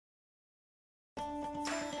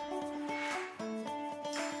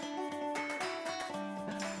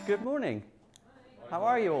Good morning. How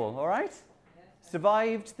are you all? All right?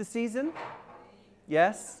 Survived the season?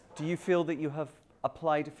 Yes? Do you feel that you have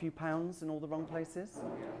applied a few pounds in all the wrong places?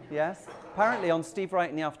 Yes? Apparently on Steve Wright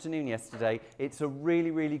in the afternoon yesterday, it's a really,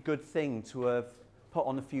 really good thing to have put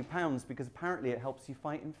on a few pounds because apparently it helps you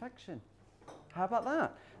fight infection. How about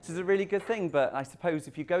that? This is a really good thing, but I suppose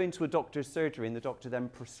if you go into a doctor's surgery and the doctor then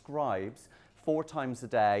prescribes 4 times a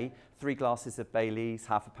day, 3 glasses of Bailey's,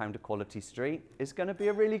 half a pound of Quality Street, it's going to be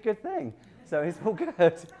a really good thing. So it's all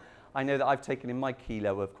good. I know that I've taken in my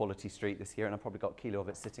kilo of Quality Street this year, and I've probably got a kilo of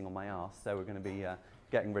it sitting on my arse, so we're going to be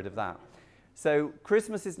getting rid of that. So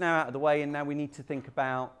Christmas is now out of the way, and now we need to think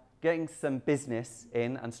about getting some business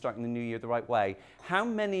in and starting the new year the right way. How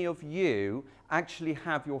many of you actually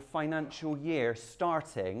have your financial year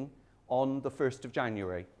starting on the 1st of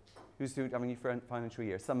January? Who's doing, your financial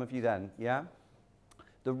year? Some of you then, yeah?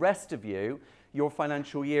 The rest of you, your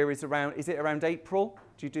financial year is it around April?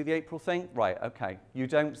 Do you do the April thing? Right, okay. You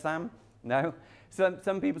don't, Sam? No?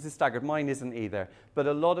 Some people's is staggered, mine isn't either. But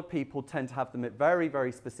a lot of people tend to have them at very,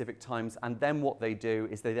 very specific times, and then what they do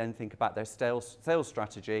is they then think about their sales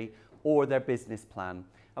strategy or their business plan.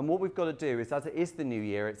 And what we've got to do is, as it is the new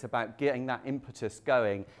year, it's about getting that impetus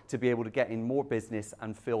going to be able to get in more business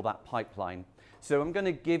and fill that pipeline. So I'm going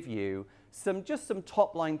to give you just some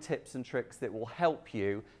top-line tips and tricks that will help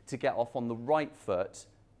you to get off on the right foot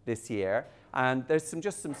this year. And there's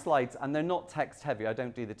just some slides, and they're not text-heavy. I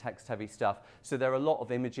don't do the text-heavy stuff. So there are a lot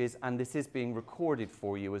of images, and this is being recorded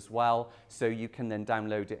for you as well, so you can then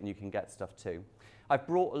download it and you can get stuff too. I've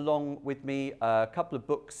brought along with me a couple of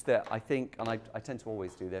books that I think, and I tend to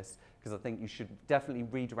always do this, because I think you should definitely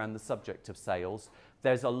read around the subject of sales.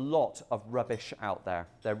 There's a lot of rubbish out there.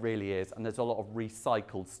 There really is. And there's a lot of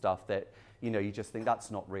recycled stuff that, you just think that's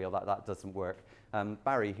not real, that doesn't work.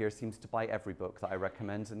 Barry here seems to buy every book that I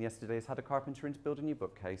recommend, and yesterday he's had a carpenter in to build a new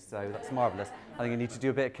bookcase, so that's marvellous. I think I need to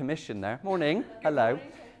do a bit of commission there. Morning. Hello.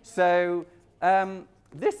 So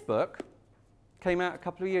this book came out a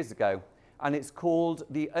couple of years ago, and it's called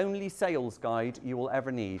The Only Sales Guide You Will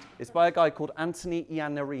Ever Need. It's by a guy called Anthony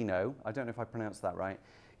Iannarino. I don't know if I pronounced that right.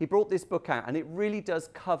 He brought this book out, and it really does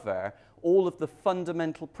cover all of the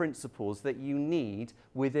fundamental principles that you need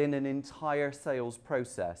within an entire sales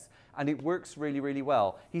process. And it works really, really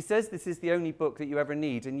well. He says this is the only book that you ever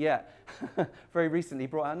need, and yet, very recently, he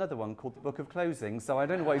brought out another one called The Book of Closing, so I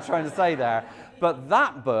don't know what he's trying to say there. But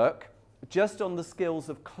that book, just on the skills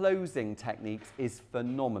of closing techniques, is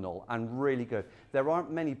phenomenal and really good. There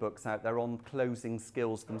aren't many books out there on closing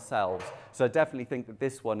skills themselves, so I definitely think that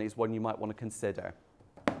this one is one you might want to consider.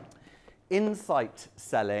 Insight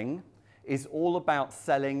selling is all about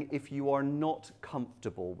selling if you are not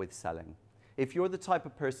comfortable with selling. If you're the type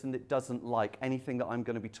of person that doesn't like anything that I'm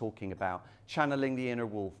going to be talking about, channeling the inner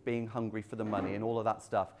wolf, being hungry for the money and all of that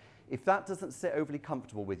stuff, if that doesn't sit overly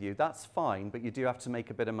comfortable with you, that's fine, but you do have to make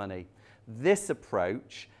a bit of money. This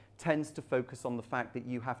approach tends to focus on the fact that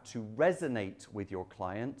you have to resonate with your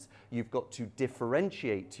client, you've got to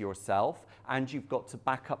differentiate yourself, and you've got to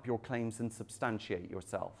back up your claims and substantiate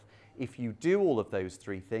yourself. If you do all of those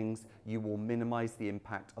 3 things, you will minimize the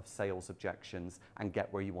impact of sales objections and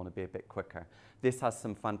get where you want to be a bit quicker. This has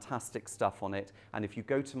some fantastic stuff on it, and if you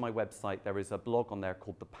go to my website, there is a blog on there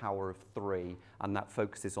called The Power of 3, and that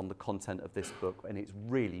focuses on the content of this book, and it's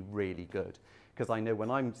really, really good. Because I know when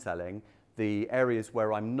I'm selling, the areas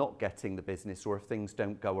where I'm not getting the business or if things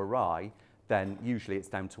don't go awry, then usually it's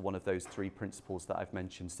down to one of those 3 principles that I've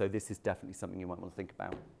mentioned. So this is definitely something you might want to think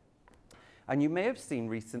about. And you may have seen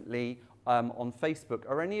recently on Facebook,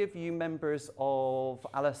 are any of you members of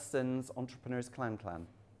Alison's Entrepreneurs Clan?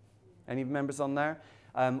 Any members on there?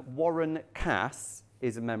 Warren Cass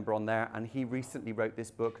is a member on there, and he recently wrote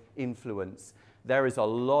this book, Influence. There is a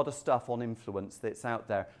lot of stuff on influence that's out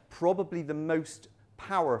there. Probably the most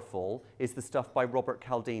powerful is the stuff by Robert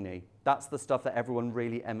Cialdini. That's the stuff that everyone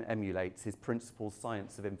really emulates, his Principles,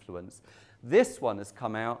 Science of Influence. This one has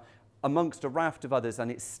come out amongst a raft of others, and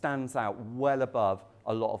it stands out well above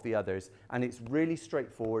a lot of the others. And it's really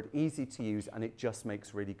straightforward, easy to use, and it just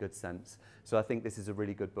makes really good sense. So I think this is a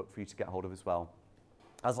really good book for you to get hold of as well.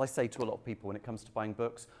 As I say to a lot of people when it comes to buying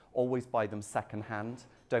books, always buy them second-hand.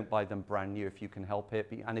 Don't buy them brand new if you can help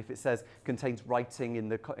it. And if it says contains writing in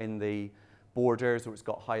the borders or it's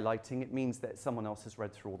got highlighting, it means that someone else has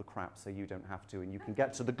read through all the crap, so you don't have to, and you can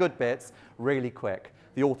get to the good bits really quick.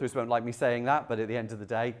 The authors won't like me saying that, but at the end of the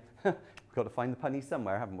day, we've got to find the penny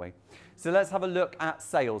somewhere, haven't we? So let's have a look at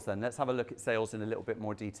sales then. Let's have a look at sales in a little bit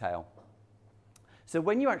more detail. So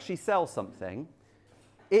when you actually sell something,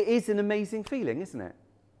 it is an amazing feeling, isn't it?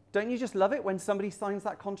 Don't you just love it when somebody signs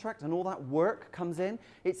that contract and all that work comes in?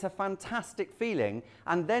 It's a fantastic feeling.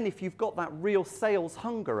 And then if you've got that real sales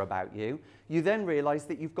hunger about you, you then realize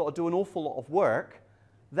that you've got to do an awful lot of work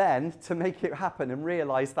then to make it happen and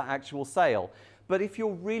realize that actual sale. But if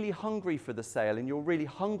you're really hungry for the sale and you're really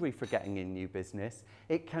hungry for getting in new business,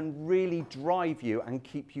 it can really drive you and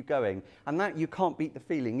keep you going. And that you can't beat the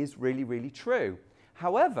feeling is really, really true.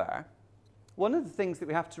 However, one of the things that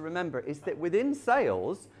we have to remember is that within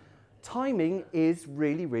sales, timing is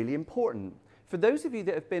really, really important. For those of you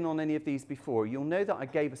that have been on any of these before, you'll know that I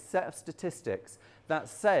gave a set of statistics that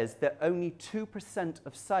says that only 2%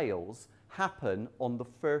 of sales happen on the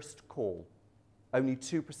first call. Only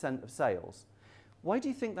 2% of sales. Why do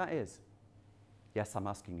you think that is? Yes, I'm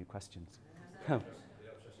asking you questions.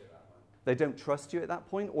 They don't trust you at that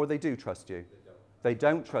point, or they do trust you? They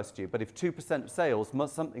don't trust you. But if 2% of sales,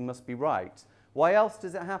 something must be right. Why else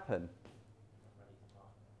does it happen?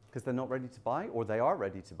 Because they're not ready to buy, or they are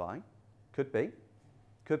ready to buy. Could be.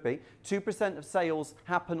 Could be. 2% of sales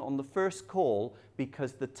happen on the first call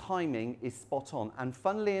because the timing is spot on. And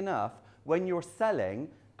funnily enough, when you're selling,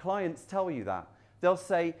 clients tell you that. They'll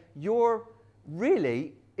say,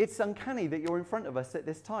 it's uncanny that you're in front of us at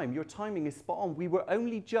this time. Your timing is spot on. We were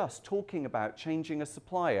only just talking about changing a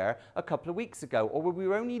supplier a couple of weeks ago, or we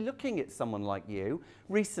were only looking at someone like you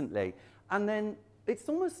recently. And then it's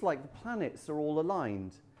almost like the planets are all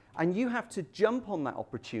aligned. And you have to jump on that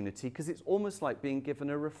opportunity because it's almost like being given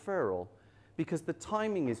a referral, because the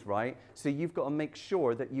timing is right. So you've got to make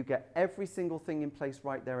sure that you get every single thing in place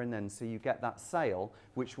right there and then, so you get that sale,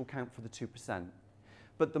 which will count for the 2%.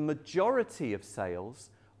 But the majority of sales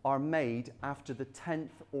are made after the 10th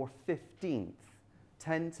or 15th,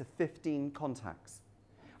 10 to 15 contacts.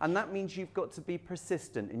 And that means you've got to be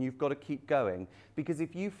persistent and you've got to keep going. Because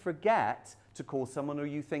if you forget to call someone, or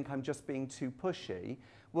you think I'm just being too pushy,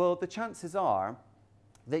 well, the chances are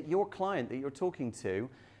that your client that you're talking to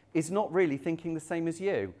is not really thinking the same as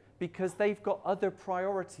you, because they've got other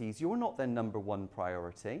priorities. You're not their number one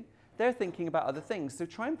priority. They're thinking about other things. So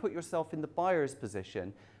try and put yourself in the buyer's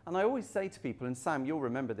position. And I always say to people, and Sam, you'll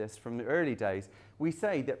remember this from the early days, we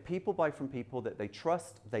say that people buy from people that they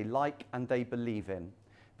trust, they like, and they believe in.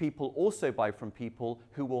 People also buy from people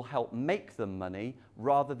who will help make them money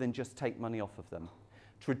rather than just take money off of them.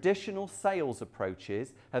 Traditional sales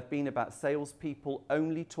approaches have been about salespeople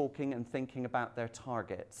only talking and thinking about their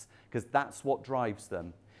targets, because that's what drives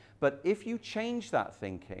them. But if you change that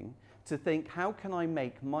thinking to think, how can I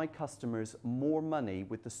make my customers more money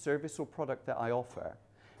with the service or product that I offer,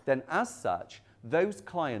 then as such, those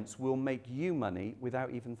clients will make you money without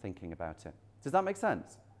even thinking about it. Does that make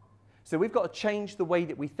sense? So we've got to change the way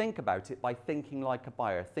that we think about it by thinking like a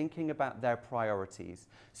buyer, thinking about their priorities.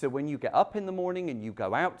 So when you get up in the morning and you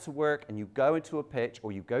go out to work and you go into a pitch,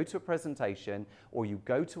 or you go to a presentation, or you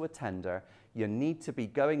go to a tender, you need to be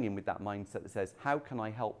going in with that mindset that says, how can I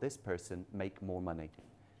help this person make more money?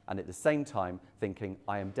 And at the same time thinking,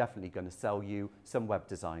 I am definitely going to sell you some web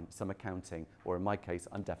design, some accounting, or in my case,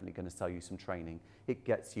 I'm definitely going to sell you some training. It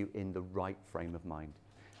gets you in the right frame of mind.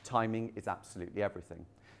 Timing is absolutely everything.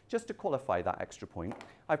 Just to qualify that extra point,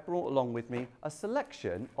 I've brought along with me a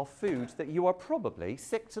selection of foods that you are probably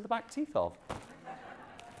sick to the back teeth of.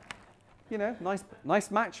 You know,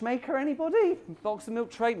 nice matchmaker, anybody? Box of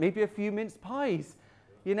milk tray, maybe a few mince pies.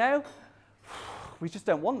 You know, we just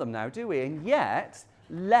don't want them now, do we? And yet,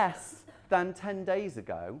 less than 10 days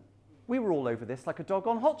ago, we were all over this like a dog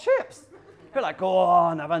on hot chips. We're like, go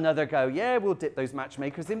on, have another go. Yeah, we'll dip those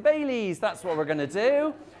matchmakers in Baileys. That's what we're going to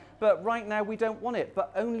do. But right now, we don't want it.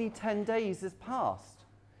 But only 10 days has passed.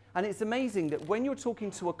 And it's amazing that when you're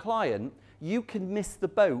talking to a client, you can miss the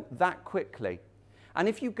boat that quickly. And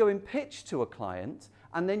if you go and pitch to a client,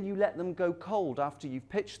 and then you let them go cold after you've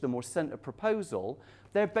pitched them or sent a proposal,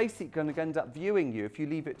 they're basically going to end up viewing you, if you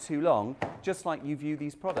leave it too long, just like you view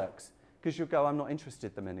these products. Because you'll go, I'm not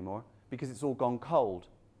interested in them anymore, because it's all gone cold.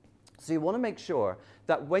 So you want to make sure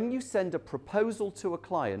that when you send a proposal to a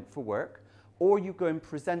client for work, or you go and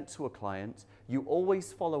present to a client, you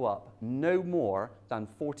always follow up no more than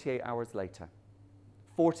 48 hours later.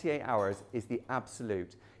 48 hours is the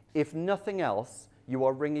absolute. If nothing else, you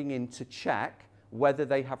are ringing in to check whether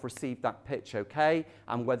they have received that pitch okay,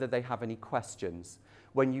 and whether they have any questions.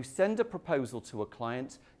 When you send a proposal to a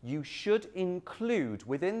client, you should include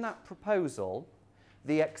within that proposal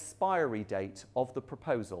the expiry date of the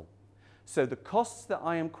proposal. So the costs that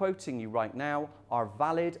I am quoting you right now are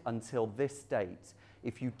valid until this date.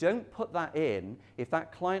 If you don't put that in, if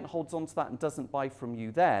that client holds on to that and doesn't buy from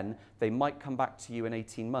you then, they might come back to you in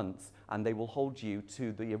 18 months and they will hold you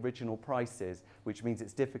to the original prices, which means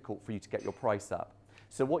it's difficult for you to get your price up.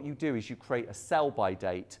 So what you do is you create a sell-by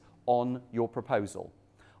date on your proposal.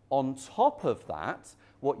 On top of that,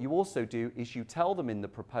 what you also do is you tell them in the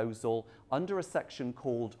proposal, under a section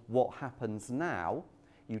called What Happens Now,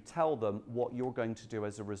 you tell them what you're going to do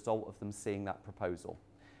as a result of them seeing that proposal.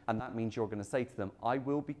 And that means you're going to say to them, I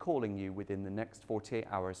will be calling you within the next 48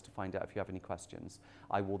 hours to find out if you have any questions.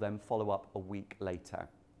 I will then follow up a week later.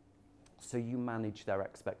 So you manage their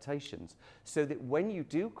expectations so that when you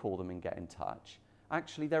do call them and get in touch,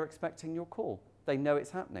 actually they're expecting your call. They know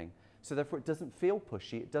it's happening. So therefore it doesn't feel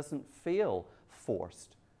pushy, it doesn't feel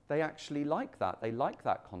forced. They actually like that. They like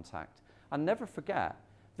that contact. And never forget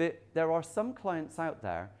that there are some clients out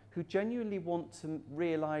there who genuinely want to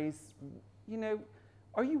realize, you know,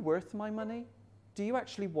 are you worth my money? Do you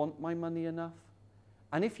actually want my money enough?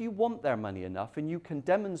 And if you want their money enough and you can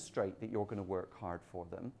demonstrate that you're going to work hard for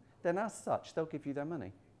them, then as such, they'll give you their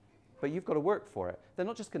money. But you've got to work for it. They're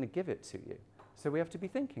not just going to give it to you. So we have to be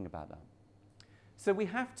thinking about that. So we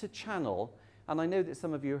have to channel, and I know that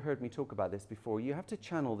some of you have heard me talk about this before, you have to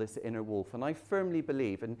channel this inner wolf. And I firmly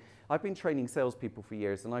believe, and I've been training salespeople for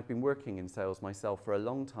years, and I've been working in sales myself for a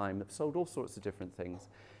long time. I've sold all sorts of different things.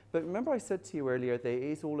 But remember I said to you earlier that it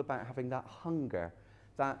is all about having that hunger,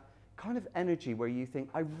 that kind of energy where you think,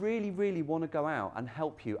 I really, really want to go out and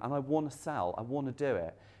help you, and I want to sell, I want to do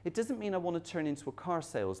it. It doesn't mean I want to turn into a car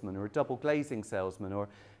salesman or a double glazing salesman, or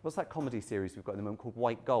what's that comedy series we've got in the moment called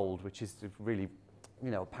White Gold, which is really, you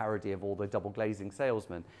know, a parody of all the double glazing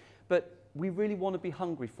salesmen. But we really want to be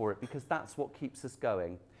hungry for it because that's what keeps us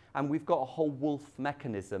going. And we've got a whole wolf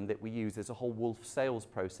mechanism that we use. There's a whole wolf sales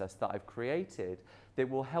process that I've created that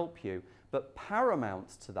will help you. But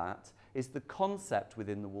paramount to that is the concept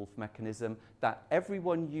within the wolf mechanism that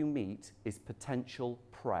everyone you meet is potential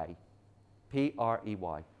prey.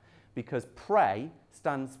 P-R-E-Y. Because prey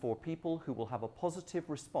stands for people who will have a positive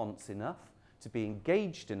response enough to be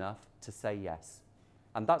engaged enough to say yes.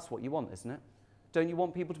 And that's what you want, isn't it? Don't you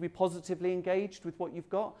want people to be positively engaged with what you've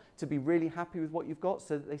got, to be really happy with what you've got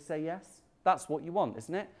so that they say yes? That's what you want,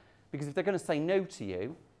 isn't it? Because if they're going to say no to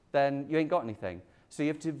you, then you ain't got anything. So you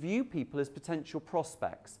have to view people as potential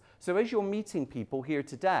prospects. So as you're meeting people here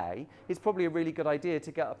today, it's probably a really good idea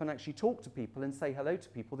to get up and actually talk to people and say hello to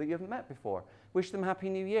people that you haven't met before. Wish them Happy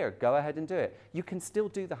New Year. Go ahead and do it. You can still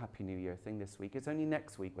do the Happy New Year thing this week. It's only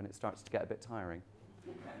next week when it starts to get a bit tiring.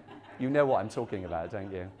 You know what I'm talking about,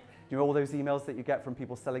 don't you? You know all those emails that you get from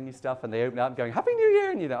people selling you stuff and they open up going, Happy New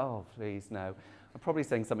Year, and you know, oh, please, no. I'm probably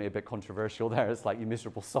saying something a bit controversial there. It's like, you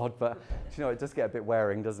miserable sod, but you know, it does get a bit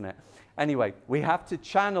wearing, doesn't it? Anyway, we have to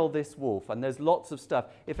channel this wolf, and there's lots of stuff.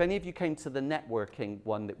 If any of you came to the networking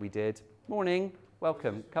one that we did, morning,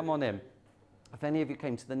 welcome, come on in. If any of you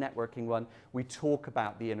came to the networking one, we talk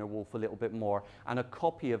about the inner wolf a little bit more, and a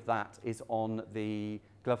copy of that is on the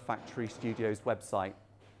Glove Factory Studios website.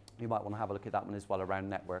 You might want to have a look at that one as well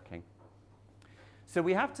around networking. So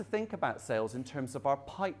we have to think about sales in terms of our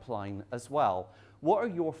pipeline as well. What are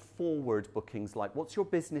your forward bookings like? What's your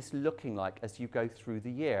business looking like as you go through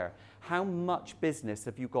the year? How much business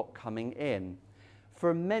have you got coming in?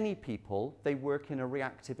 For many people, they work in a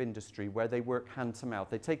reactive industry where they work hand to mouth.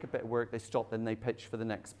 They take a bit of work, they stop, then they pitch for the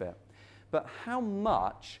next bit. But how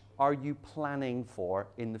much are you planning for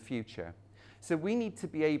in the future? So we need to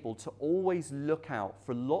be able to always look out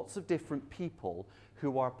for lots of different people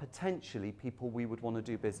who are potentially people we would want to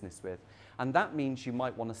do business with. And that means you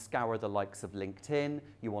might want to scour the likes of LinkedIn,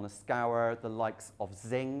 you want to scour the likes of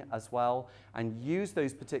Zing as well, and use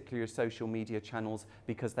those particular social media channels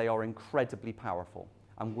because they are incredibly powerful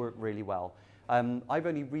and work really well. I've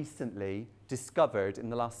only recently discovered in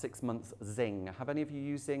the last 6 months Zing. Have any of you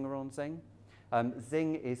used Zing or on Zing?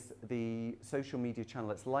 Zing is the social media channel.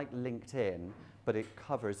 It's like LinkedIn, but it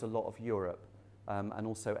covers a lot of Europe and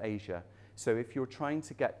also Asia. So if you're trying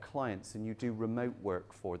to get clients and you do remote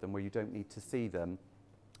work for them where you don't need to see them,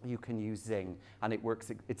 you can use Zing. And it works,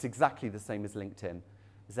 it's exactly the same as LinkedIn,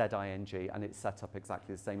 Z-I-N-G, and it's set up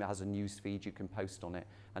exactly the same. It has a news feed, you can post on it,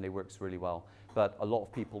 and it works really well. But a lot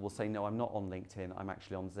of people will say, no, I'm not on LinkedIn, I'm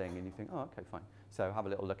actually on Zing. And you think, oh, okay, fine. So have a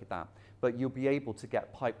little look at that. But you'll be able to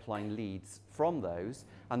get pipeline leads from those.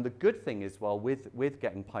 And the good thing as well with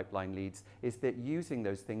getting pipeline leads is that using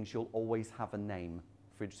those things, you'll always have a name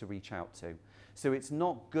for to reach out to. So it's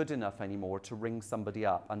not good enough anymore to ring somebody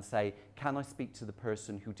up and say, can I speak to the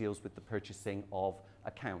person who deals with the purchasing of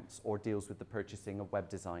accounts or deals with the purchasing of web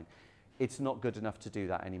design? It's not good enough to do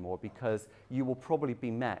that anymore because you will probably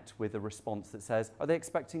be met with a response that says, are they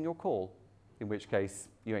expecting your call? In which case,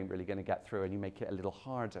 you ain't really going to get through and you make it a little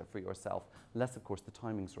harder for yourself, unless, of course, the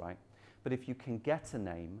timing's right. But if you can get a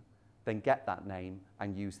name, then get that name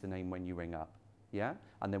and use the name when you ring up. Yeah?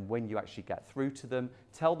 And then when you actually get through to them,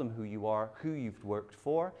 tell them who you are, who you've worked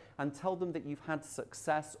for, and tell them that you've had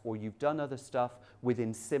success or you've done other stuff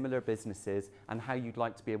within similar businesses and how you'd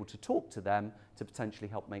like to be able to talk to them to potentially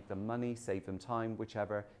help make them money, save them time,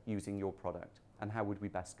 whichever, using your product. And how would we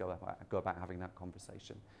best go about having that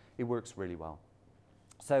conversation? It works really well.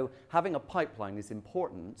 So having a pipeline is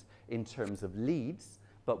important in terms of leads,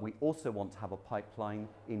 but we also want to have a pipeline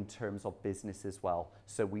in terms of business as well,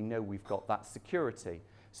 so we know we've got that security.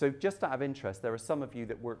 So just out of interest, there are some of you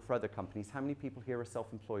that work for other companies. How many people here are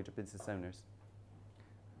self-employed or business owners?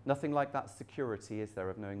 Nothing like that security, is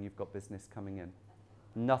there, of knowing you've got business coming in?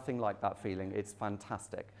 Nothing like that feeling. It's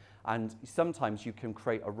fantastic. And sometimes you can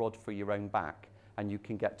create a rod for your own back, and you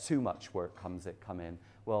can get too much work come in.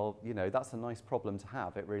 Well, you know, that's a nice problem to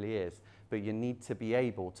have, it really is. But you need to be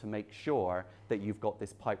able to make sure that you've got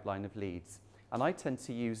this pipeline of leads. And I tend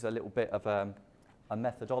to use a little bit of a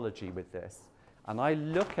methodology with this. And I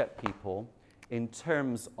look at people in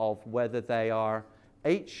terms of whether they are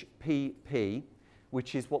HPP,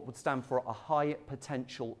 which is what would stand for a high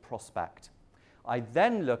potential prospect. I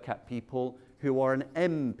then look at people who are an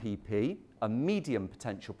MPP, a medium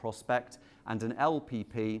potential prospect, and an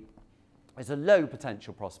LPP is a low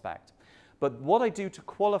potential prospect. But what I do to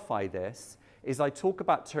qualify this is I talk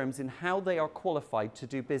about terms in how they are qualified to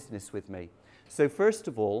do business with me. So first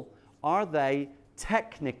of all, are they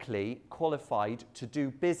technically qualified to do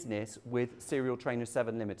business with Serial Trainer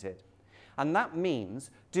 7 Limited? And that means,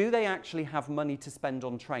 do they actually have money to spend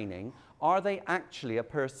on training? Are they actually a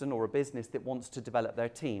person or a business that wants to develop their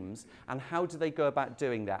teams? And how do they go about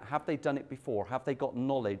doing that? Have they done it before? Have they got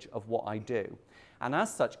knowledge of what I do? And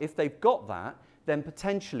as such, if they've got that, then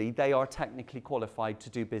potentially they are technically qualified to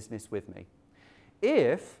do business with me.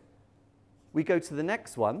 If we go to the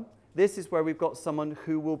next one, this is where we've got someone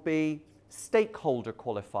who will be stakeholder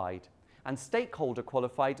qualified. And stakeholder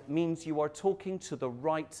qualified means you are talking to the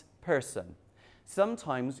right person.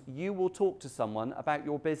 Sometimes you will talk to someone about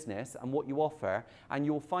your business and what you offer, and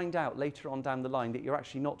you'll find out later on down the line that you're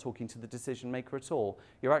actually not talking to the decision maker at all.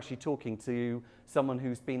 You're actually talking to someone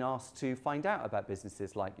who's been asked to find out about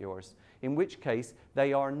businesses like yours, in which case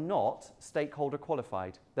they are not stakeholder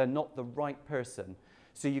qualified. They're not the right person.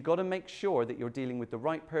 So you've got to make sure that you're dealing with the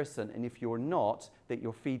right person, and if you're not, that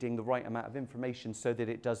you're feeding the right amount of information so that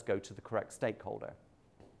it does go to the correct stakeholder.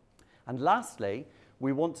 And lastly,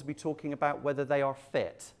 we want to be talking about whether they are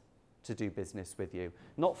fit to do business with you.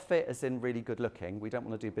 Not fit as in really good looking. We don't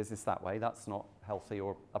want to do business that way. That's not healthy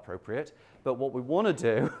or appropriate. But what we want to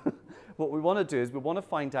do, is we want to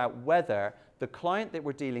find out whether the client that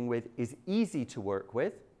we're dealing with is easy to work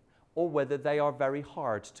with or whether they are very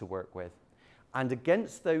hard to work with. And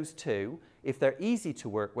against those two, if they're easy to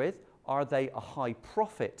work with, are they a high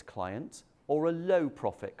profit client or a low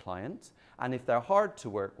profit client? And if they're hard to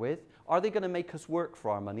work with, are they going to make us work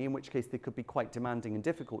for our money, in which case they could be quite demanding and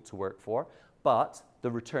difficult to work for, but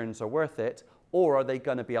the returns are worth it? Or are they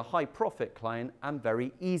going to be a high profit client and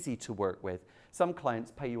very easy to work with? Some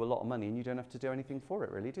clients pay you a lot of money and you don't have to do anything for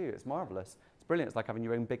it, really, do you? It's marvelous. It's brilliant. It's like having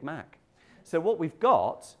your own Big Mac. So what we've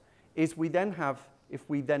got is we then have, if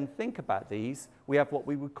we then think about these, we have what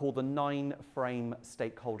we would call the 9-frame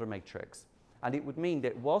stakeholder matrix. And it would mean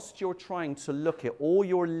that whilst you're trying to look at all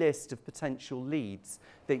your list of potential leads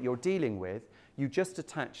that you're dealing with, you just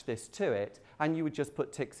attach this to it and you would just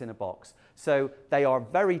put ticks in a box. So they are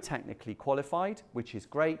very technically qualified, which is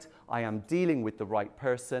great. I am dealing with the right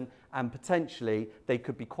person, and potentially they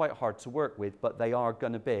could be quite hard to work with, but they are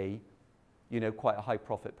going to be, you know, quite a high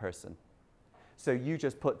profit person. So you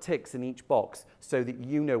just put ticks in each box so that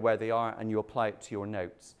you know where they are and you apply it to your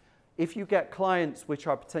notes. If you get clients which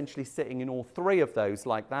are potentially sitting in all three of those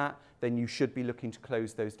like that, then you should be looking to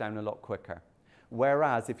close those down a lot quicker.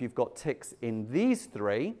 Whereas if you've got ticks in these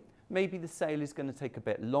three, maybe the sale is going to take a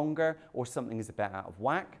bit longer or something is a bit out of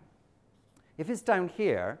whack. If it's down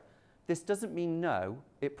here, this doesn't mean no,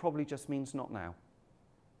 it probably just means not now.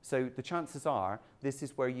 So the chances are this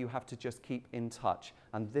is where you have to just keep in touch,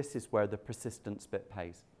 and this is where the persistence bit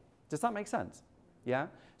pays. Does that make sense? Yeah?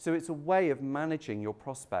 So it's a way of managing your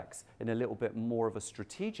prospects in a little bit more of a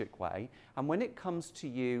strategic way. And when it comes to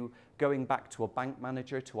you going back to a bank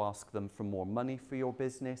manager to ask them for more money for your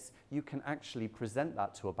business, you can actually present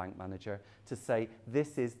that to a bank manager to say,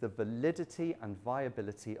 this is the validity and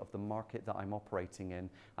viability of the market that I'm operating in,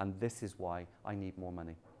 and this is why I need more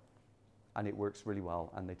money. And it works really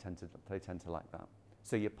well, and they tend to like that.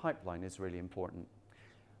 So your pipeline is really important.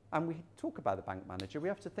 And we talk about the bank manager, we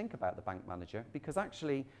have to think about the bank manager, because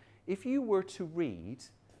actually, if you were to read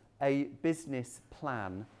a business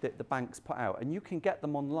plan that the banks put out, and you can get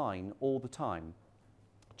them online all the time,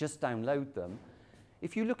 just download them,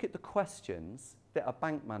 if you look at the questions that a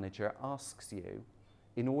bank manager asks you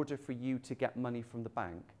in order for you to get money from the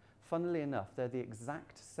bank, funnily enough, they're the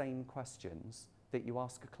exact same questions that you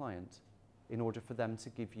ask a client in order for them to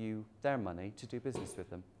give you their money to do business with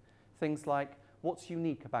them. Things like, what's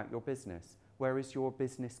unique about your business? Where is your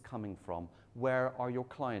business coming from? Where are your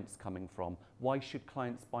clients coming from? Why should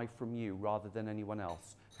clients buy from you rather than anyone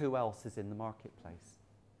else? Who else is in the marketplace?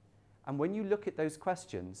 And when you look at those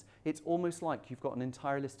questions, it's almost like you've got an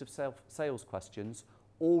entire list of sales questions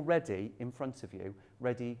already in front of you,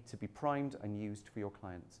 ready to be primed and used for your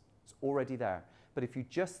clients. It's already there. But if you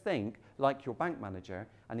just think like your bank manager,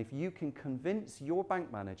 and if you can convince your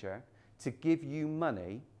bank manager to give you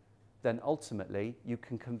money, then ultimately you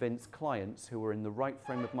can convince clients who are in the right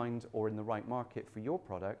frame of mind or in the right market for your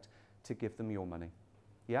product to give them your money.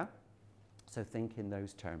 Yeah? So think in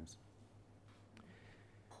those terms.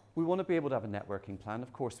 We want to be able to have a networking plan.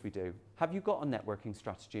 Of course we do. Have you got a networking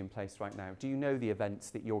strategy in place right now? Do you know the events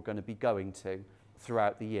that you're going to be going to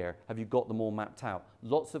throughout the year? Have you got them all mapped out?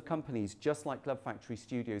 Lots of companies, just like Glove Factory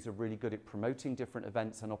Studios, are really good at promoting different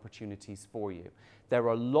events and opportunities for you. There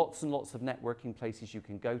are lots and lots of networking places you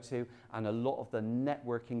can go to, and a lot of the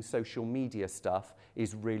networking social media stuff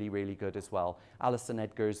is really, really good as well. Alison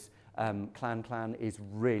Edgar's Clan is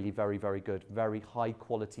really very, very good. Very high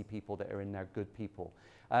quality people that are in there, good people.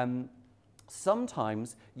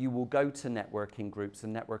 Sometimes you will go to networking groups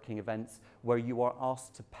and networking events where you are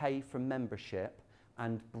asked to pay for membership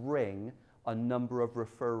and bring a number of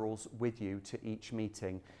referrals with you to each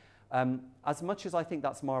meeting. As much as I think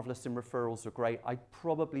that's marvelous and referrals are great, I'd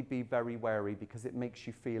probably be very wary because it makes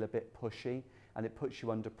you feel a bit pushy and it puts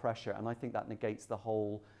you under pressure, and I think that negates the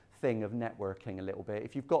whole thing of networking a little bit.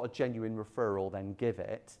 If you've got a genuine referral, then give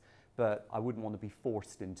it, but I wouldn't want to be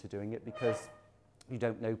forced into doing it because you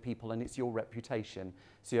don't know people and it's your reputation,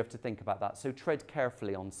 so you have to think about that. So tread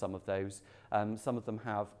carefully on some of those. Some of them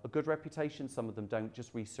have a good reputation, some of them don't.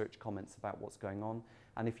 Just research comments about what's going on,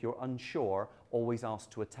 and if you're unsure, always ask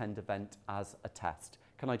to attend event as a test.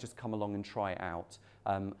 Can I just come along and try it out?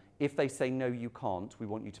 If they say no, you can't, we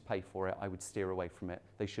want you to pay for it, I would steer away from it.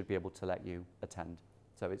 They should be able to let you attend,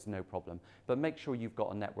 so it's no problem. But make sure you've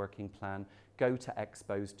got a networking plan. Go to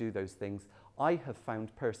expos, do those things. I have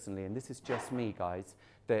found personally, and this is just me guys,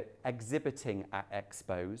 that exhibiting at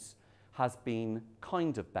expos has been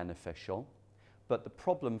kind of beneficial, but the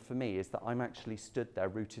problem for me is that I'm actually stood there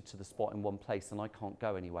rooted to the spot in one place and I can't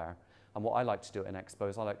go anywhere. And what I like to do at an expo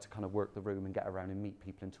is I like to kind of work the room and get around and meet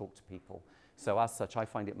people and talk to people. So as such, I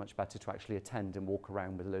find it much better to actually attend and walk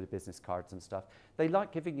around with a load of business cards and stuff. They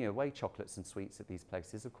like giving you away chocolates and sweets at these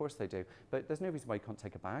places, of course they do, but there's no reason why you can't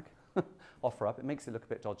take a bag, offer up. It makes it look a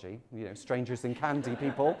bit dodgy. You know, strangers and candy,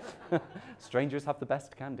 people. Strangers have the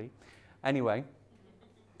best candy. Anyway,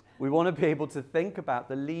 we want to be able to think about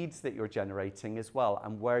the leads that you're generating as well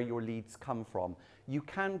and where your leads come from. You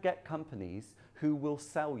can get companies who will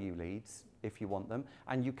sell you leads if you want them,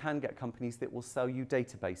 and you can get companies that will sell you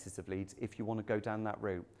databases of leads if you want to go down that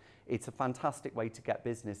route. It's a fantastic way to get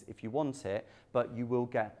business if you want it, but you will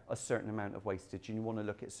get a certain amount of wastage, and you want to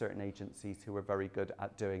look at certain agencies who are very good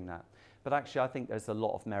at doing that. But actually, I think there's a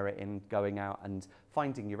lot of merit in going out and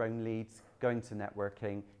finding your own leads, going to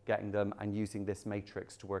networking, getting them, and using this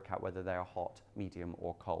matrix to work out whether they're hot, medium,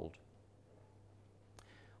 or cold.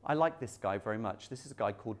 I like this guy very much. This is a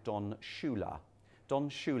guy called Don Shula. Don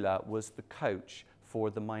Shula was the coach for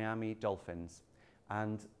the Miami Dolphins.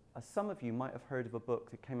 And some of you might have heard of a book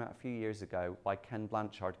that came out a few years ago by Ken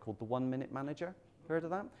Blanchard called The 1 Minute Manager. Heard of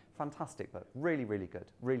that? Fantastic book. Really, really good.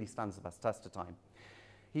 Really stands the test of time.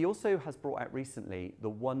 He also has brought out recently The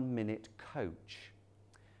 1 Minute Coach.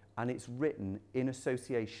 And it's written in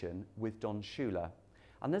association with Don Shula.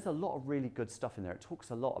 And there's a lot of really good stuff in there. It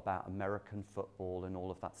talks a lot about American football and all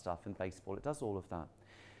of that stuff, and baseball. It does all of that.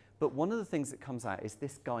 But one of the things that comes out is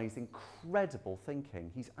this guy's incredible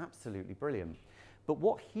thinking. He's absolutely brilliant. But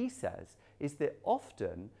what he says is that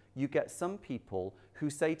often you get some people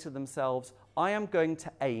who say to themselves, I am going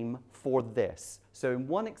to aim for this. So in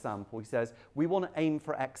one example, he says, we want to aim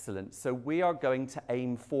for excellence. So we are going to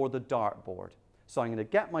aim for the dartboard. So I'm going to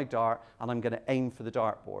get my dart and I'm going to aim for the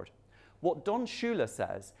dartboard. What Don Shula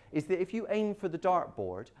says is that if you aim for the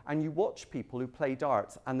dartboard and you watch people who play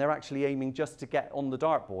darts and they're actually aiming just to get on the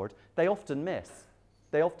dartboard, they often miss.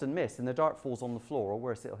 They often miss and the dart falls on the floor, or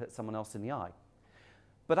worse, it'll hit someone else in the eye.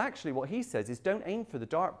 But actually what he says is don't aim for the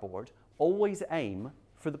dartboard, always aim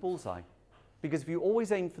for the bullseye. Because if you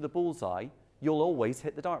always aim for the bullseye, you'll always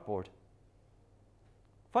hit the dartboard.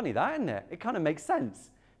 Funny that, isn't it? It kind of makes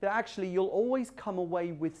sense. That actually you'll always come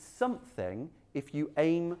away with something if you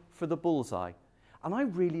aim for the bullseye. And I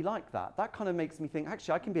really like that. That kind of makes me think,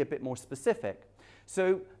 actually, I can be a bit more specific.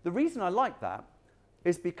 So the reason I like that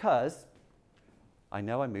is because I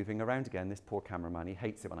know I'm moving around again. This poor cameraman, he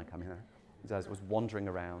hates it when I come here. He was wandering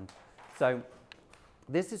around. So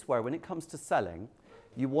this is where, when it comes to selling,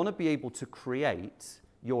 you want to be able to create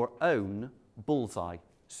your own bullseye.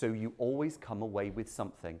 So you always come away with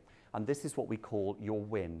something. And this is what we call your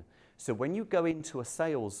win. So when you go into a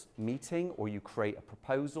sales meeting, or you create a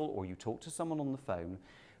proposal, or you talk to someone on the phone,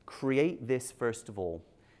 create this first of all.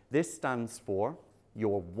 This stands for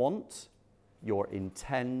your want, your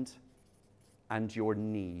intend, and your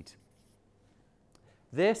need.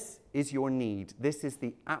 This is your need. This is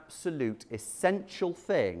the absolute essential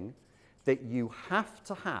thing that you have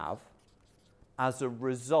to have as a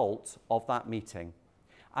result of that meeting.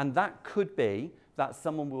 And that could be that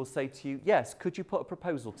someone will say to you, yes, could you put a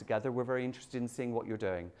proposal together? We're very interested in seeing what you're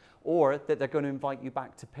doing. Or that they're going to invite you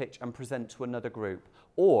back to pitch and present to another group.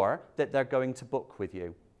 Or that they're going to book with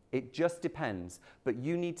you. It just depends. But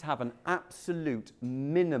you need to have an absolute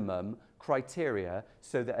minimum criteria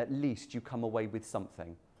so that at least you come away with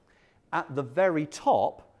something. At the very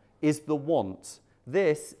top is the want.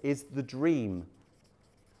 This is the dream.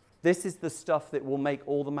 This is the stuff that will make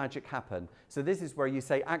all the magic happen. So this is where you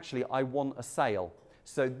say, actually, I want a sale.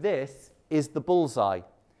 So this is the bullseye.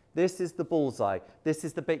 This is the bullseye. This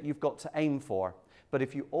is the bit you've got to aim for. But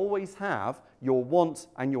if you always have your want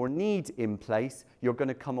and your need in place, you're going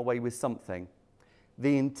to come away with something.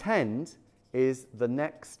 The intend is the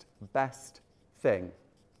next best thing.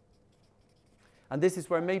 And this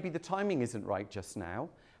is where maybe the timing isn't right just now.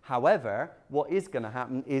 However, what is going to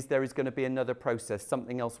happen is there is going to be another process.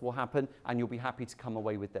 Something else will happen, and you'll be happy to come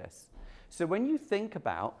away with this. So when you think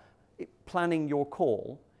about planning your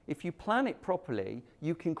call, if you plan it properly,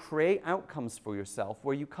 you can create outcomes for yourself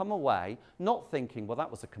where you come away not thinking, well, that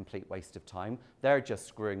was a complete waste of time. They're just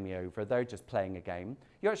screwing me over. They're just playing a game.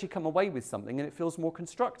 You actually come away with something, and it feels more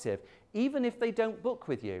constructive. Even if they don't book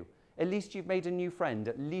with you, at least you've made a new friend.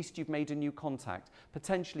 At least you've made a new contact.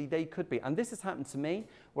 Potentially they could be. And this has happened to me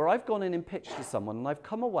where I've gone in and pitched to someone, and I've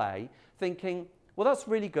come away thinking, well, that's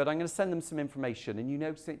really good. I'm going to send them some information. And you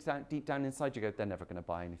know, deep down inside, you go, they're never going to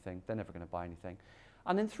buy anything. They're never going to buy anything.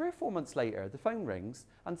 And then 3 or 4 months later, the phone rings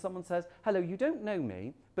and someone says, hello, you don't know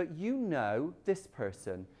me, but you know this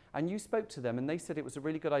person. And you spoke to them and they said it was a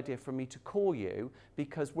really good idea for me to call you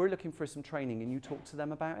because we're looking for some training, and you talked to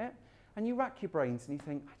them about it. And you rack your brains and you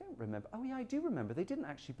think, I don't remember. Oh yeah, I do remember. They didn't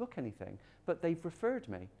actually book anything, but they've referred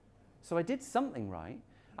me. So I did something right.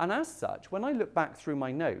 And as such, when I look back through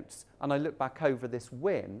my notes and I look back over this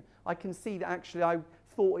win, I can see that actually I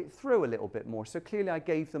thought it through a little bit more. So clearly I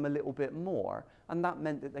gave them a little bit more, and that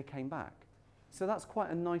meant that they came back. So that's quite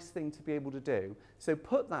a nice thing to be able to do. So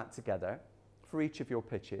put that together for each of your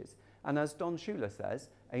pitches. And as Don Shula says,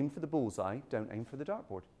 aim for the bullseye, don't aim for the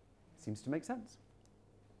dartboard. Seems to make sense.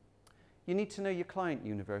 You need to know your client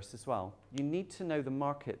universe as well. You need to know the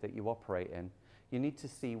market that you operate in. You need to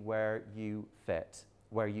see where you fit,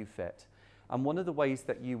 And one of the ways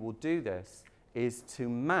that you will do this is to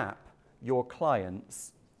map your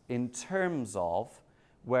clients in terms of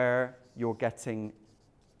where you're getting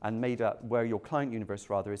and made up, where your client universe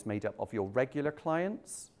rather is made up of your regular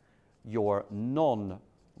clients, your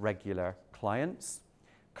non-regular clients,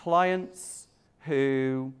 clients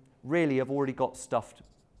who really have already got stuff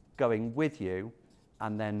going with you,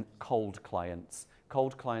 and then cold clients.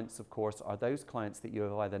 Cold clients, of course, are those clients that you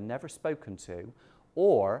have either never spoken to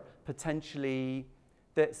or potentially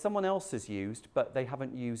that someone else has used, but they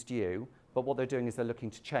haven't used you, but what they're doing is they're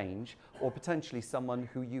looking to change, or potentially someone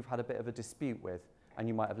who you've had a bit of a dispute with and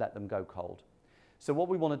you might have let them go cold. So what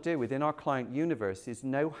we want to do within our client universe is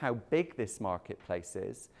know how big this marketplace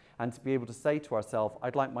is, and to be able to say to ourselves,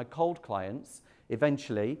 I'd like my cold clients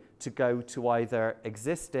eventually to go to either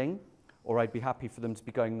existing, or I'd be happy for them to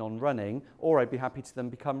be going non-running, or I'd be happy to them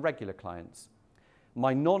become regular clients.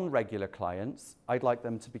 My non-regular clients, I'd like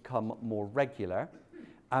them to become more regular.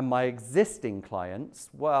 And my existing clients,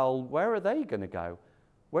 well, where are they going to go?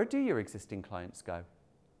 Where do your existing clients go?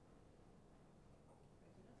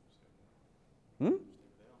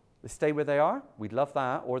 They stay where they are? We'd love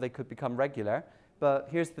that. Or they could become regular. But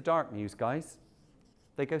here's the dark news, guys.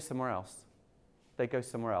 They go somewhere else. They go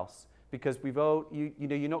somewhere else. Because you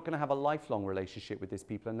know, you're not going to have a lifelong relationship with these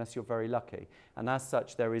people unless you're very lucky. And as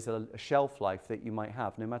such, there is a shelf life that you might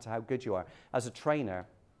have, no matter how good you are. As a trainer,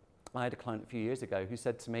 I had a client a few years ago who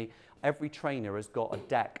said to me, every trainer has got a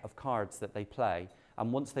deck of cards that they play,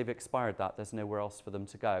 and once they've expired that, there's nowhere else for them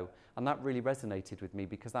to go. And that really resonated with me,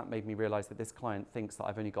 because that made me realize that this client thinks that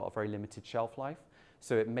I've only got a very limited shelf life.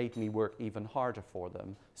 So it made me work even harder for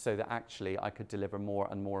them so that actually I could deliver more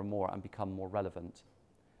and more and more and become more relevant.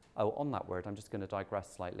 Oh, on that word, I'm just going to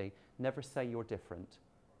digress slightly. Never say you're different.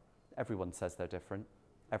 Everyone says they're different.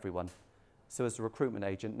 Everyone. So as a recruitment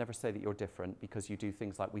agent, never say that you're different because you do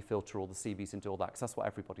things like we filter all the CVs and do all that, because that's what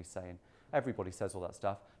everybody's saying. Everybody says all that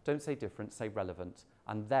stuff. Don't say different, say relevant.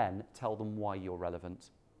 And then tell them why you're relevant.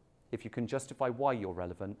 If you can justify why you're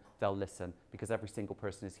relevant, they'll listen, because every single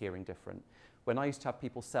person is hearing different. When I used to have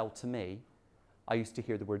people sell to me, I used to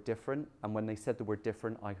hear the word different, and when they said the word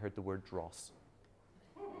different, I heard the word dross.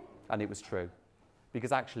 And it was true.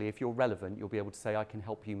 Because actually, if you're relevant, you'll be able to say, I can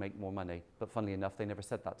help you make more money. But funnily enough, they never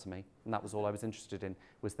said that to me. And that was all I was interested in,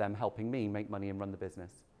 was them helping me make money and run the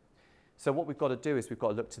business. So what we've got to do is we've got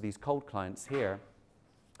to look to these cold clients here,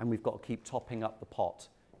 and we've got to keep topping up the pot.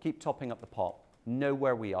 Keep topping up the pot. Know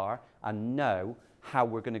where we are and know how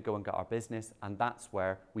we're going to go and get our business. And that's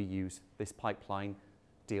where we use this pipeline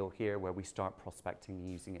deal here, where we start prospecting and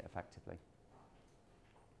using it effectively.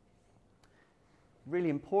 Really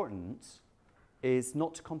important is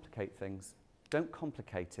not to complicate things. Don't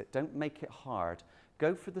complicate it. Don't make it hard.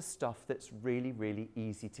 Go for the stuff that's really, really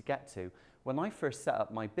easy to get to. When I first set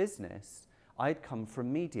up my business, I'd come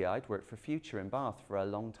from media. I'd worked for Future in Bath for a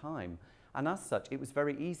long time. And as such, it was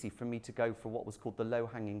very easy for me to go for what was called the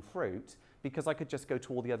low-hanging fruit, because I could just go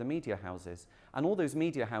to all the other media houses. And all those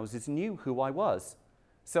media houses knew who I was.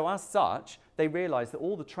 So as such, they realized that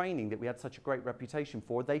all the training that we had such a great reputation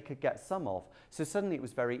for, they could get some of. So suddenly it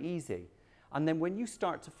was very easy. And then when you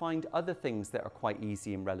start to find other things that are quite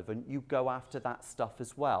easy and relevant, you go after that stuff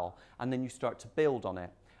as well. And then you start to build on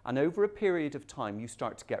it. And over a period of time, you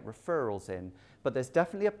start to get referrals in. But there's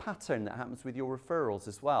definitely a pattern that happens with your referrals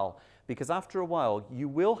as well. Because after a while, you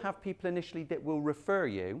will have people initially that will refer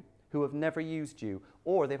you who have never used you,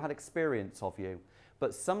 or they've had experience of you.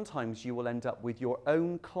 But sometimes you will end up with your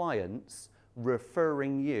own clients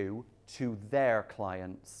referring you to their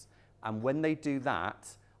clients. And when they do that,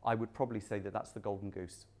 I would probably say that that's the golden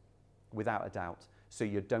goose, without a doubt. So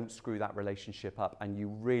you don't screw that relationship up, and you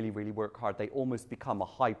really, really work hard. They almost become a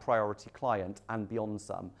high priority client and beyond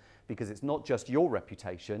some, because it's not just your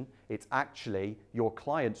reputation, it's actually your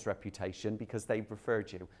client's reputation because they've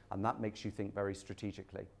referred you, and that makes you think very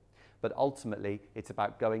strategically. But ultimately, it's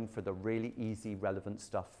about going for the really easy, relevant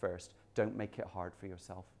stuff first. Don't make it hard for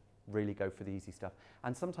yourself. Really go for the easy stuff.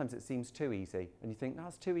 And sometimes it seems too easy, and you think, no,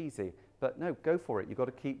 it's too easy. But no, go for it. You've got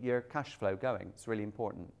to keep your cash flow going. It's really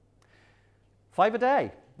important. 5 a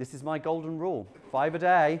day. This is my golden rule. 5 a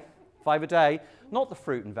day. 5 a day. Not the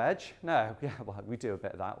fruit and veg. No, yeah, well, we do a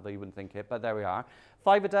bit of that, although you wouldn't think it, but there we are.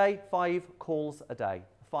 5 a day, 5 calls a day.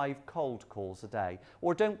 5 cold calls a day.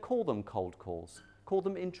 Or don't call them cold calls. Call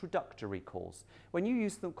them introductory calls. When you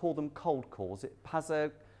call them cold calls, it has a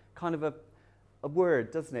kind of a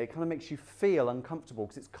word, doesn't it? It kind of makes you feel uncomfortable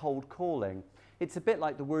because it's cold calling. It's a bit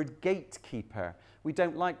like the word gatekeeper. We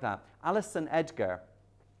don't like that. Alison Edgar,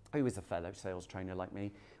 who is a fellow sales trainer like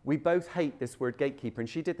me, we both hate this word gatekeeper, and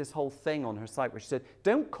she did this whole thing on her site where she said,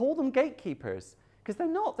 don't call them gatekeepers, because they're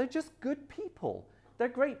not. They're just good people. They're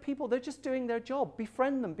great people. They're just doing their job.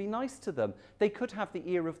 Befriend them. Be nice to them. They could have the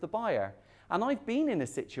ear of the buyer. And I've been in a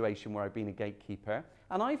situation where I've been a gatekeeper,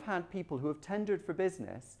 and I've had people who have tendered for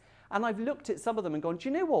business, and I've looked at some of them and gone, do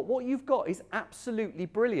you know what? What you've got is absolutely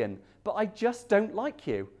brilliant, but I just don't like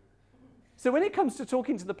you. So when it comes to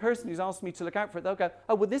talking to the person who's asked me to look out for it, they'll go,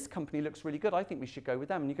 oh, well, this company looks really good. I think we should go with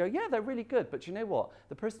them. And you go, yeah, they're really good. But you know what?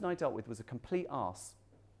 The person I dealt with was a complete arse.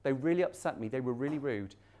 They really upset me. They were really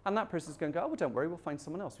rude. And that person's going to go, oh, well, don't worry. We'll find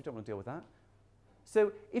someone else. We don't want to deal with that.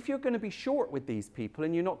 So if you're going to be short with these people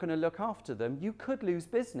and you're not going to look after them, you could lose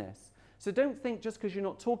business. So don't think just because you're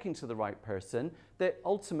not talking to the right person that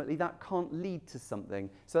ultimately that can't lead to something.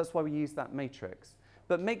 So that's why we use that matrix.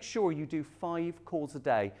 But make sure you do 5 calls a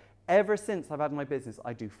day. Ever since I've had my business,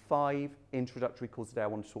 I do 5 introductory calls a day. I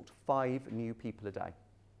want to talk to 5 new people a day.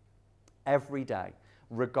 Every day,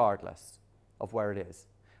 regardless of where it is.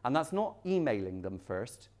 And that's not emailing them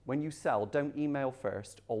first. When you sell, don't email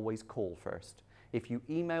first, always call first. If you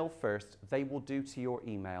email first, they will do to your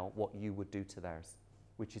email what you would do to theirs,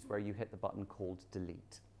 which is where you hit the button called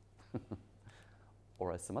delete.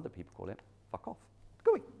 Or as some other people call it, fuck off.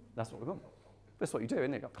 Gooey. That's what we're going. That's what you do,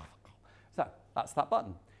 isn't it? So that's that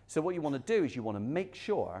button. So what you want to do is you want to make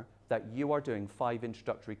sure that you are doing 5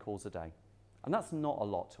 introductory calls a day. And that's not a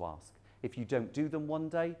lot to ask. If you don't do them one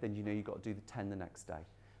day, then you know you've got to do the 10 the next day.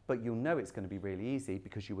 But you'll know it's going to be really easy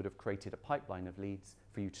because you would have created a pipeline of leads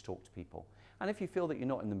for you to talk to people. And if you feel that you're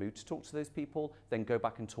not in the mood to talk to those people, then go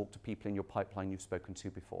back and talk to people in your pipeline you've spoken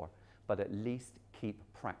to before. But at least keep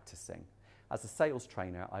practicing. as a sales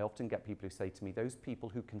trainer, I often get people who say to me, those people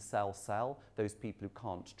who can sell, sell, those people who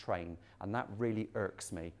can't, train. And that really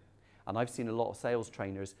irks me. And I've seen a lot of sales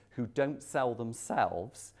trainers who don't sell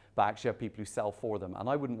themselves, but actually have people who sell for them. And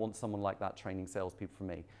I wouldn't want someone like that training salespeople for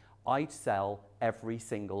me. I sell every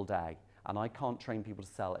single day. And I can't train people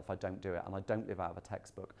to sell if I don't do it. And I don't live out of a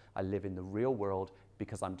textbook. I live in the real world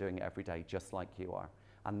because I'm doing it every day, just like you are.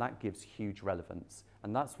 And that gives huge relevance.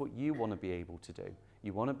 And that's what you want to be able to do.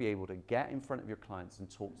 You want to be able to get in front of your clients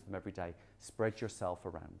and talk to them every day. Spread yourself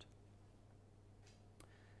around.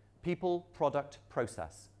 People, product,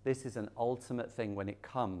 process. This is an ultimate thing when it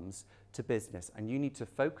comes to business. And you need to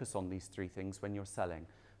focus on these three things when you're selling.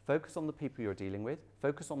 Focus on the people you're dealing with,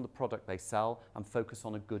 focus on the product they sell, and focus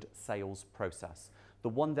on a good sales process. The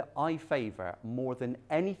one that I favor more than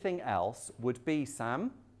anything else would be,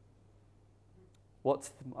 Sam,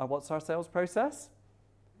 what's our sales process?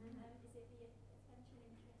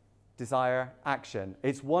 Desire, action.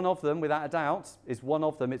 It's one of them, without a doubt. It's one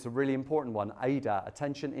of them. It's a really important one. AIDA,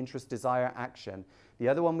 attention, interest, desire, action. The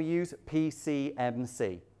other one we use,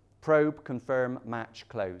 PCMC. Probe, confirm, match,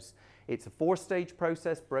 close. It's a 4-stage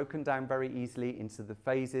process broken down very easily into the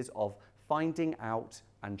phases of finding out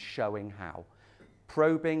and showing how.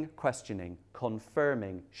 Probing, questioning,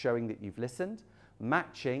 confirming, showing that you've listened,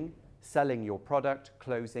 matching, selling your product,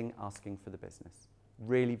 closing, asking for the business.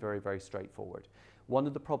 Really very, very straightforward. One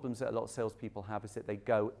of the problems that a lot of salespeople have is that they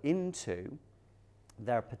go into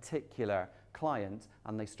their particular client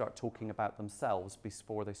and they start talking about themselves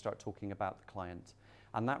before they start talking about the client.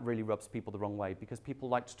 And that really rubs people the wrong way because people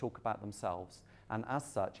like to talk about themselves. And as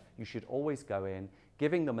such, you should always go in,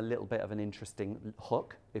 giving them a little bit of an interesting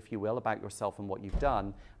hook, if you will, about yourself and what you've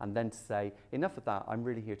done, and then to say, enough of that, I'm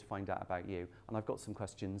really here to find out about you. And I've got some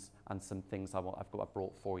questions and some things I've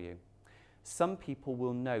brought for you. Some people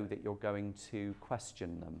will know that you're going to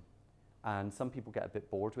question them. And some people get a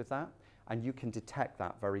bit bored with that. And you can detect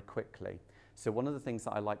that very quickly. So one of the things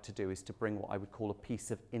that I like to do is to bring what I would call a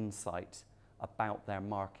piece of insight about their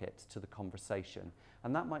market to the conversation.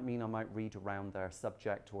 And that might mean I might read around their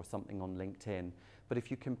subject or something on LinkedIn. But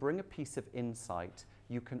if you can bring a piece of insight,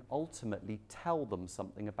 you can ultimately tell them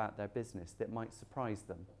something about their business that might surprise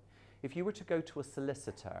them. If you were to go to a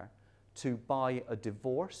solicitor to buy a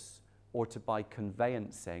divorce or to buy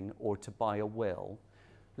conveyancing or to buy a will,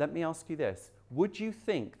 let me ask you this. Would you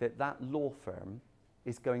think that that law firm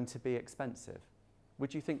is going to be expensive?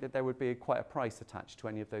 Would you think that there would be quite a price attached to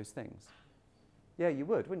any of those things? Yeah, you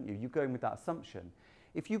would, wouldn't you? You go in with that assumption.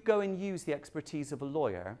 If you go and use the expertise of a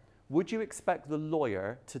lawyer, would you expect the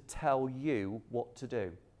lawyer to tell you what to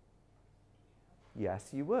do? Yes,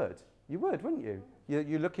 you would. You would, wouldn't you?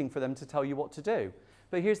 You're looking for them to tell you what to do.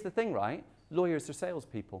 But here's the thing, right? Lawyers are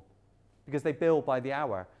salespeople because they bill by the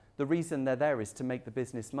hour. The reason they're there is to make the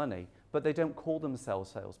business money, but they don't call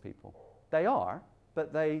themselves salespeople. They are,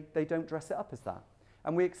 but they don't dress it up as that.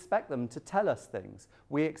 And we expect them to tell us things.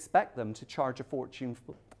 We expect them to charge a fortune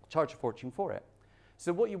for it.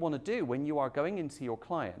 So what you want to do when you are going into your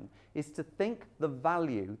client is to think the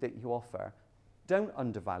value that you offer. Don't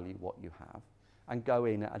undervalue what you have and go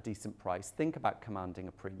in at a decent price. Think about commanding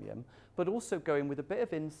a premium, but also go in with a bit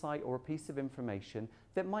of insight or a piece of information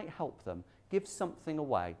that might help them. Give something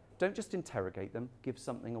away. Don't just interrogate them, give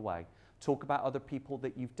something away. Talk about other people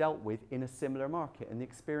that you've dealt with in a similar market and the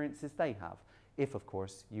experiences they have. If, of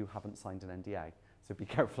course, you haven't signed an NDA. So be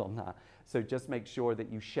careful on that. So just make sure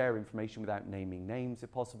that you share information without naming names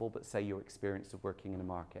if possible, but say your experience of working in a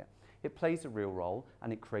market. It plays a real role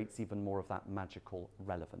and it creates even more of that magical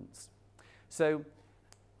relevance. So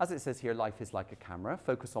as it says here, life is like a camera.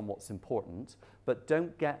 Focus on what's important, but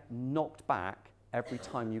don't get knocked back every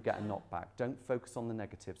time you get a knockback. Don't focus on the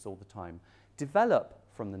negatives all the time. Develop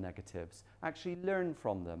from the negatives. Actually learn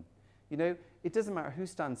from them. You know, it doesn't matter who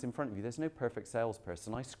stands in front of you. There's no perfect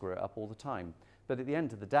salesperson. I screw it up all the time. But at the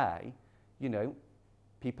end of the day, you know,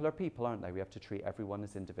 people are people, aren't they? We have to treat everyone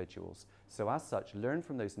as individuals. So as such, learn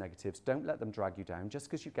from those negatives. Don't let them drag you down. Just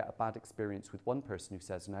because you get a bad experience with one person who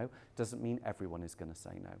says no, doesn't mean everyone is going to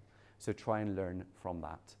say no. So try and learn from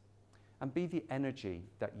that. And be the energy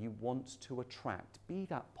that you want to attract. Be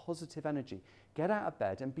that positive energy. Get out of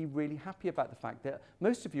bed and be really happy about the fact that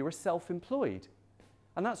most of you are self-employed.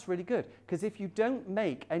 And that's really good, because if you don't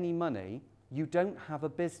make any money, you don't have a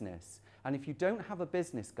business. And if you don't have a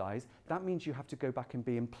business, guys, that means you have to go back and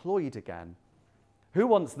be employed again. Who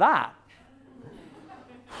wants that?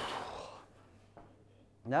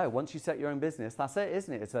 No, once you set your own business, that's it,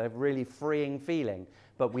 isn't it? It's a really freeing feeling.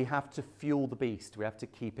 But we have to fuel the beast. We have to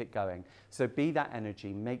keep it going. So be that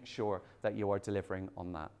energy. Make sure that you are delivering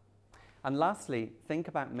on that. And lastly, think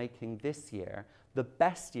about making this year the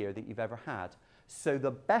best year that you've ever had. So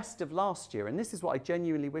the best of last year, and this is what I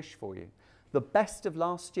genuinely wish for you, the best of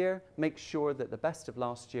last year, make sure that the best of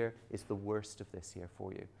last year is the worst of this year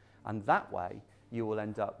for you. And that way, you will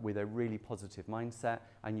end up with a really positive mindset,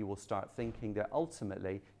 and you will start thinking that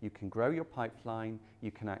ultimately you can grow your pipeline,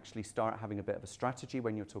 you can actually start having a bit of a strategy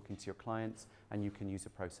when you're talking to your clients, and you can use a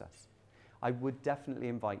process. I would definitely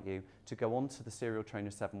invite you to go onto the Serial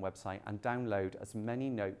Trainer 7 website and download as many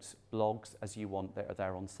notes, blogs as you want that are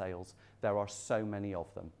there on sales. There are so many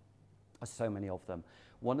of them. So many of them.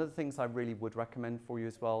 One of the things I really would recommend for you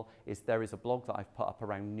as well is there is a blog that I've put up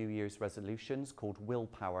around New Year's resolutions called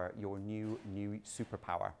Willpower, Your New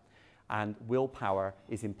Superpower. And willpower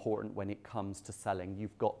is important when it comes to selling.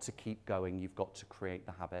 You've got to keep going. You've got to create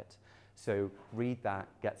the habit. So read that,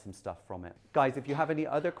 get some stuff from it. Guys, if you have any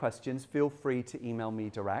other questions, feel free to email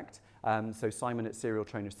me direct. So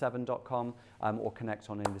simon@serialtrainer7.com or connect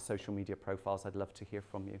on any of the social media profiles. I'd love to hear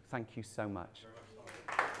from you. Thank you so much.